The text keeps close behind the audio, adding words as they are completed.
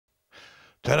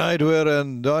Tonight we're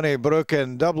in Donnybrook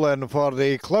in Dublin for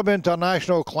the Club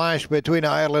International clash between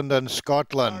Ireland and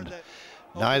Scotland.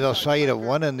 Neither side have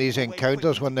won in these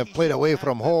encounters when they've played away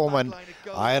from home, and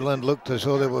Ireland looked as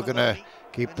though they were going to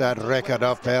keep that record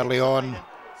up early on.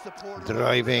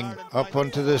 Driving up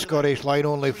onto the Scottish line,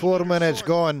 only 4 minutes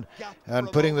gone,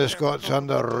 and putting the Scots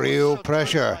under real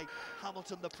pressure.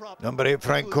 Number 8,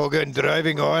 Frank Cogan,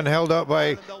 driving on, held up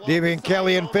by Damien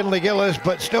Kelly and Finlay Gillis,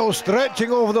 but still stretching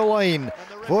over the line.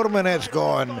 4 minutes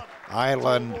gone,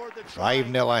 Ireland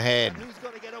 5-0 ahead.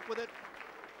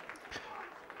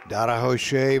 Dara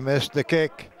O'Shea missed the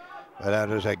kick, but that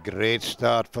was a great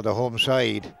start for the home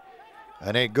side.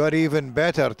 And it got even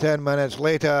better 10 minutes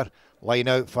later. Line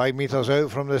out 5 metres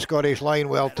out from the Scottish line,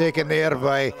 well taken there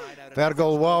by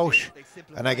Fergal Walsh.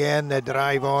 And again the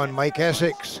drive on, Mike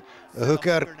Essex, the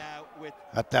hooker,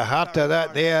 at the heart of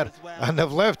that there, and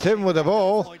they've left him with the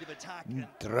ball,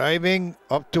 driving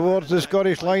up towards the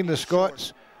Scottish line. The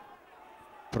Scots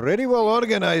pretty well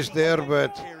organised there,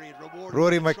 but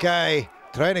Rory Mackay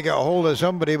trying to get a hold of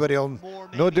somebody, but he'll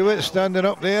no do it standing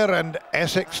up there, and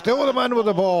Essex still the man with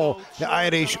the ball. The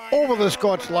Irish over the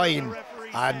Scots line,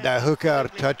 and the hooker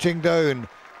touching down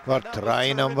for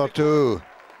try number 2.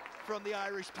 From the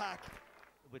Irish pack.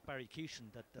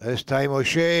 This time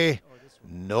O'Shea,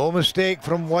 no mistake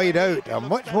from wide out, a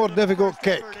much more difficult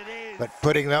kick, but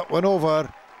putting that one over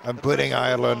and putting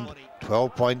Ireland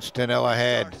 12 points to 0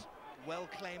 ahead.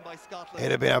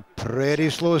 It had been a pretty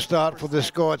slow start for the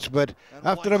Scots, but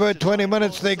after about 20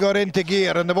 minutes they got into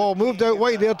gear, and the ball moved out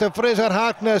wide there to Fraser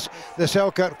Harkness, the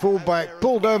Selkirk fullback,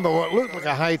 pulled down by what looked like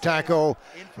a high tackle.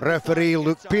 Referee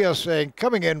Luke Pearce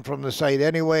coming in from the side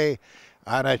anyway,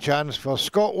 and a chance for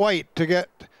Scott White to get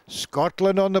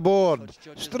Scotland on the board,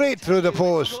 straight through the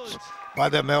posts by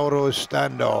the Melrose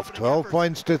standoff. 12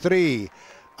 points to 3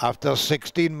 after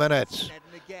 16 minutes.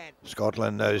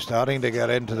 Scotland now starting to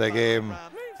get into the game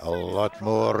a lot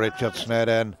more. Richard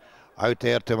Snedden out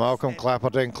there to Malcolm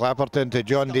Clapperton, Clapperton to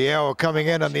John Dalziel, coming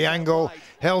in on the angle,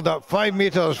 held up 5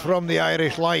 metres from the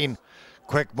Irish line.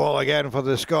 Quick ball again for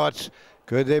the Scots.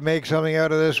 Could they make something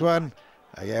out of this one?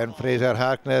 Again, Fraser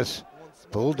Harkness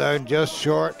pulled down just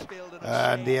short,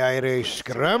 and the Irish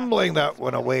scrambling that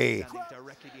one away.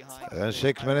 And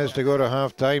 6 minutes to go to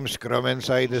half-time. Scrum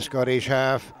inside the Scottish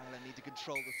half.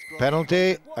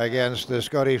 Penalty against the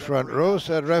Scottish front row,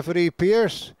 said referee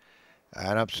Pearce.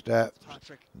 And up steps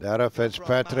Dara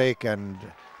Fitzpatrick, and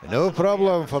no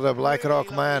problem for the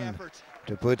Blackrock man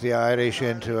to put the Irish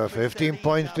into a 15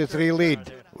 points to 3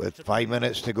 lead with 5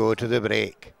 minutes to go to the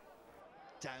break.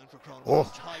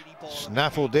 Oh,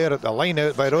 snaffled there at the line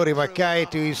out by Rory Mackay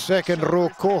to his second row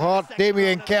cohort,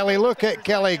 Damien Kelly. Look at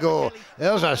Kelly go.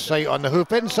 There's a sight on the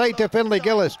hoop. Inside to Finlay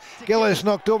Gillis. Gillis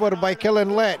knocked over by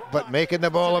Killen Lett, but making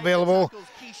the ball available.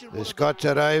 The Scots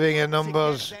arriving in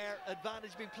numbers.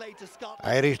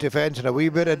 Irish defence in a wee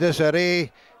bit of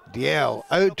disarray. Dalziel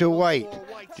out to White.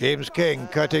 James King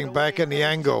cutting back in the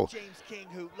angle.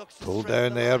 Pulled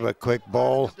down there, but quick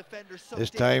ball. This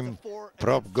time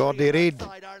prop Gordy Reid.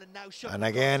 And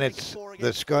again it's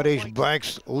the Scottish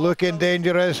backs looking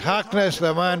dangerous. Harkness,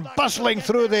 the man, bustling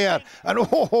through there. And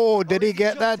oh, did he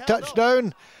get that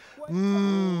touchdown?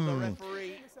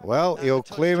 Well, he'll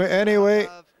claim it anyway.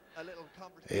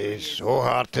 It's so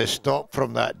hard to stop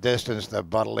from that distance, the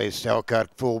Burley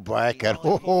Selkirk fullback. And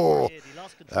oh,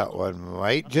 that one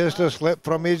might just have slipped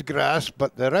from his grasp,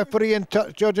 but the referee in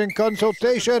touch judging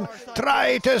consultation,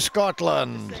 try to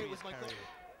Scotland.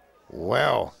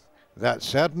 Well, that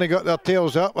certainly got their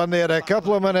tails up, and they had a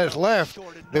couple of minutes left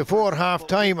before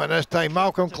half-time, and this time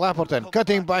Malcolm Clapperton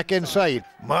cutting back inside.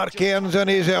 Mark Cairns on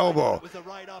his elbow.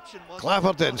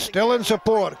 Clapperton still in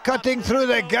support, cutting through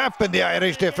the gap in the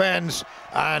Irish defence,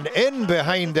 and in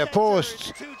behind the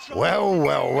posts. Well,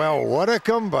 well, well, what a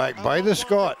comeback by the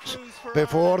Scots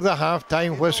before the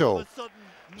half-time whistle.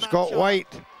 Scott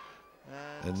White,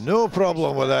 no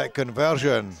problem with that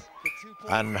conversion,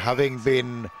 and having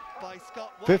been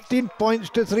 15 points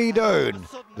to 3 down,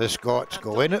 the Scots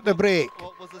go in at the break,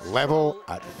 level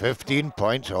at 15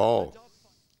 points all.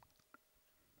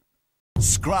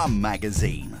 Scrum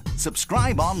Magazine.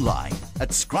 Subscribe online at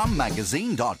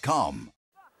scrummagazine.com.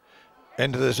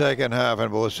 Into the second half,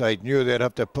 and both sides knew they'd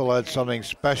have to pull out something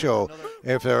special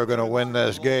if they were going to win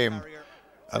this game.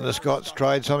 And the Scots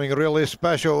tried something really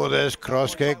special with this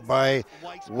cross kick by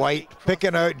White,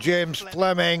 picking out James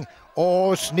Fleming.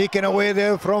 Oh, sneaking away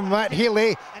there from Matt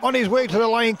Healy, on his way to the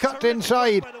line, cut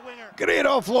inside. Great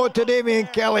offload to Damien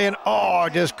Kelly, and oh,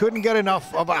 just couldn't get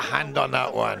enough of a hand on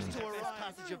that one.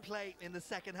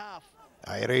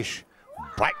 Irish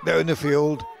back down the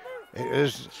field, It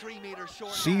was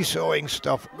seesawing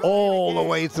stuff all the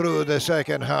way through the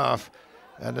second half,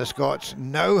 and the Scots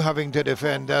now having to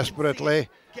defend desperately.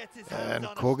 And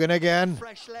Cogan again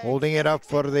holding it up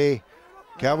for the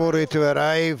cavalry to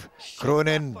arrive.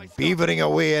 Cronin beavering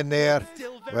away in there,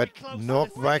 but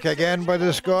knocked back again by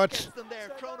the Scots.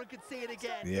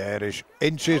 The Irish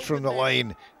inches from the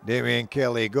line. Damien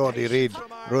Kelly, Gordy Reid,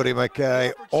 Rory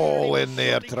Mackay, all in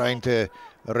there trying to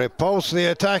repulse the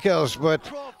attackers. But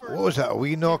what was that, a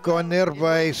wee knock on there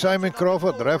by Simon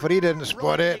Crawford? The referee didn't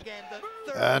spot it.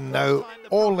 And now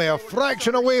only a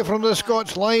fraction away from the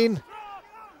Scots line.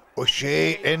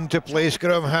 O'Shea into play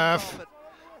scrum half.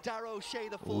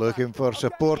 Looking for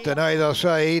support on either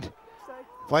side.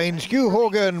 Finds Hugh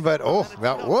Hogan, but oh,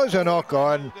 that was a knock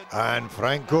on. And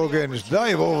Frank Hogan's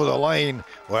dive over the line.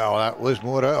 Well, that was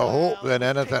more out of hope than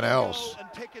anything else.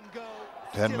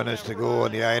 10 minutes to go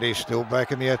and the Irish still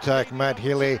back in the attack. Matt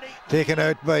Healy taken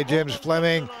out by James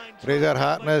Fleming. Fraser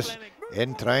Hartness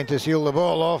in trying to seal the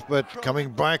ball off, but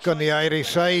coming back on the Irish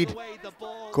side.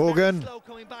 Cogan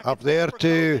up there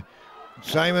to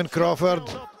Simon Crawford.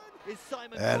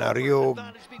 And a real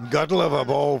guddle of a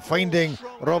ball, finding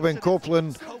Robin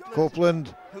Copeland.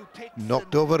 Copeland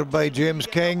knocked over by James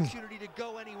King.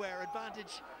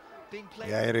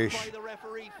 The Irish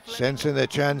sensing the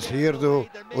chance here though.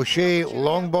 O'Shea,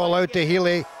 long ball out to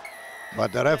Healy,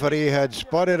 but the referee had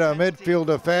spotted a midfield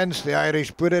offence. The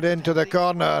Irish put it into the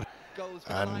corner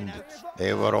and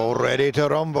they were all ready to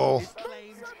rumble.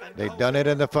 They'd done it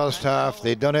in the first half,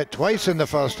 they'd done it twice in the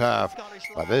first half,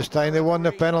 but this time they won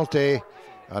the penalty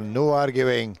and no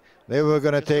arguing. They were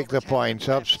going to take the points.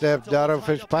 Up stepped Darragh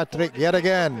Fitzpatrick yet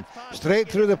again, straight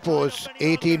through the posts,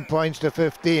 18 points to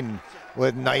 15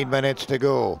 with 9 minutes to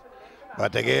go.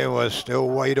 But the game was still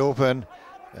wide open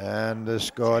and the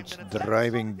Scots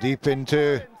driving deep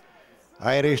into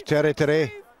Irish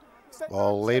territory.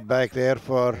 Ball laid back there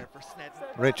for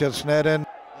Richard Snedden.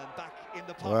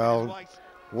 Well,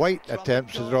 White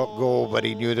attempts to drop goal, but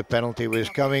he knew the penalty was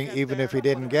coming even if he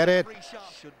didn't get it.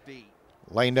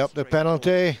 Lined up the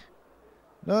penalty.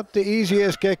 Not the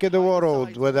easiest kick in the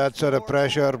world with that sort of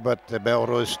pressure, but the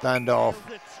Belrose standoff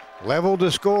leveled the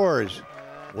scores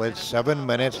with 7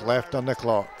 minutes left on the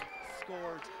clock.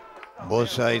 Both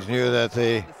sides knew that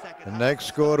the next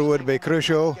score would be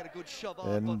crucial,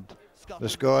 and the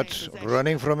Scots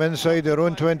running from inside their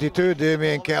own 22.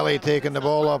 Damien Kelly taking the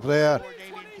ball up there.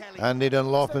 Andy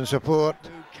Dunlop in support.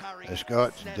 The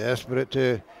Scots desperate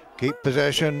to keep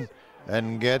possession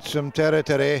and get some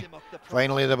territory.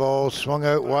 Finally the ball swung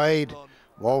out wide.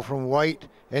 Ball from White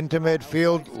into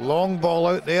midfield. Long ball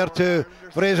out there to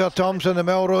Fraser Thompson, the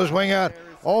Melrose winger.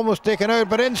 Almost taken out,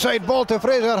 but inside ball to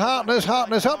Fraser Hartness.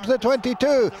 Hartness up to the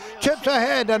 22. Chips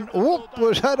ahead and whoop,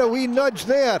 was had a wee nudge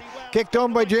there. Kicked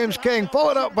on by James King.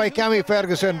 Followed up by Cammy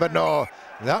Ferguson, but no.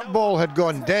 That ball had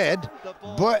gone dead,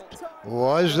 but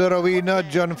was there a wee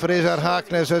nudge on Fraser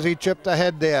Harkness as he chipped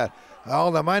ahead there?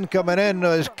 Well, the man coming in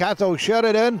was Cathal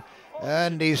Sheridan,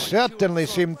 and he certainly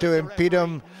seemed to impede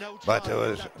him, but there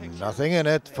was nothing in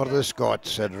it for the Scots,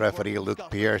 said referee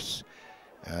Luke Pearce.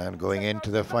 And going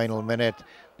into the final minute,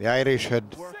 the Irish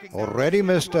had already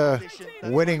missed a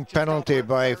winning penalty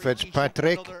by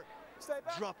Fitzpatrick.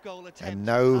 And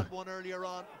now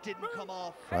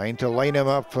trying to line him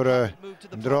up for a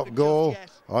drop goal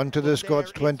onto the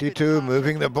Scots 22,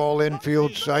 moving the ball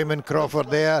infield. Simon Crawford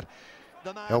there,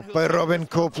 helped by Robin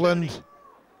Copeland.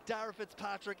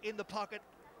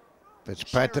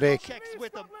 Fitzpatrick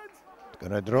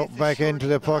going to drop back into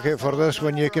the pocket for this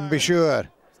one, you can be sure.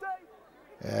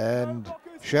 And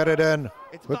Sheridan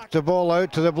puts the ball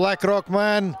out to the Blackrock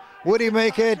man. Would he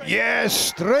make it? Yes,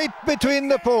 straight between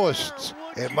the posts.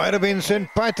 It might have been St.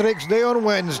 Patrick's Day on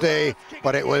Wednesday,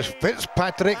 but it was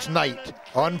Fitzpatrick's night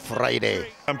on Friday.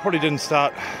 Probably didn't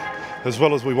start as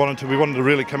well as we wanted to. We wanted to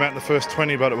really come out in the first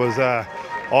 20, but it was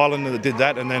Ireland that did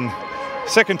that. And then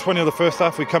second 20 of the first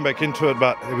half, we come back into it,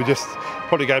 but we just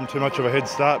probably gave them too much of a head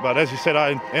start. But as you said,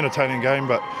 entertaining game,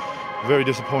 but very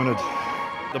disappointed.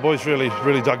 The boys really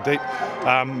dug deep.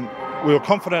 We were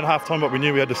confident at half-time, but we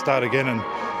knew we had to start again. And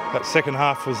that second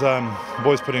half was the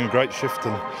boys putting a great shift,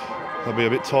 and there'll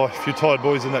be a few tired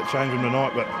boys in that change room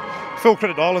tonight. But full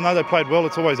credit to Ireland, though, they played well.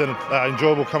 It's always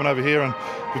enjoyable coming over here, and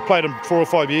we've played them 4 or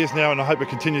 5 years now, and I hope it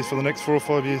continues for the next 4 or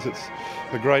 5 years. It's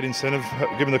a great incentive,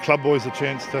 giving the club boys a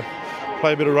chance to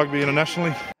play a bit of rugby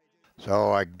internationally.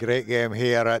 So a great game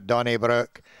here at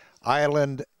Donnybrook.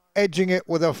 Ireland edging it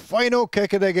with a final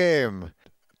kick of the game.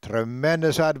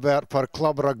 Tremendous advert for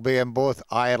club rugby in both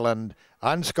Ireland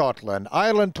and Scotland.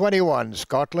 Ireland 21,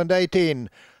 Scotland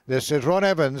 18. This is Ron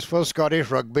Evans for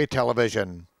Scottish Rugby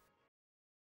Television.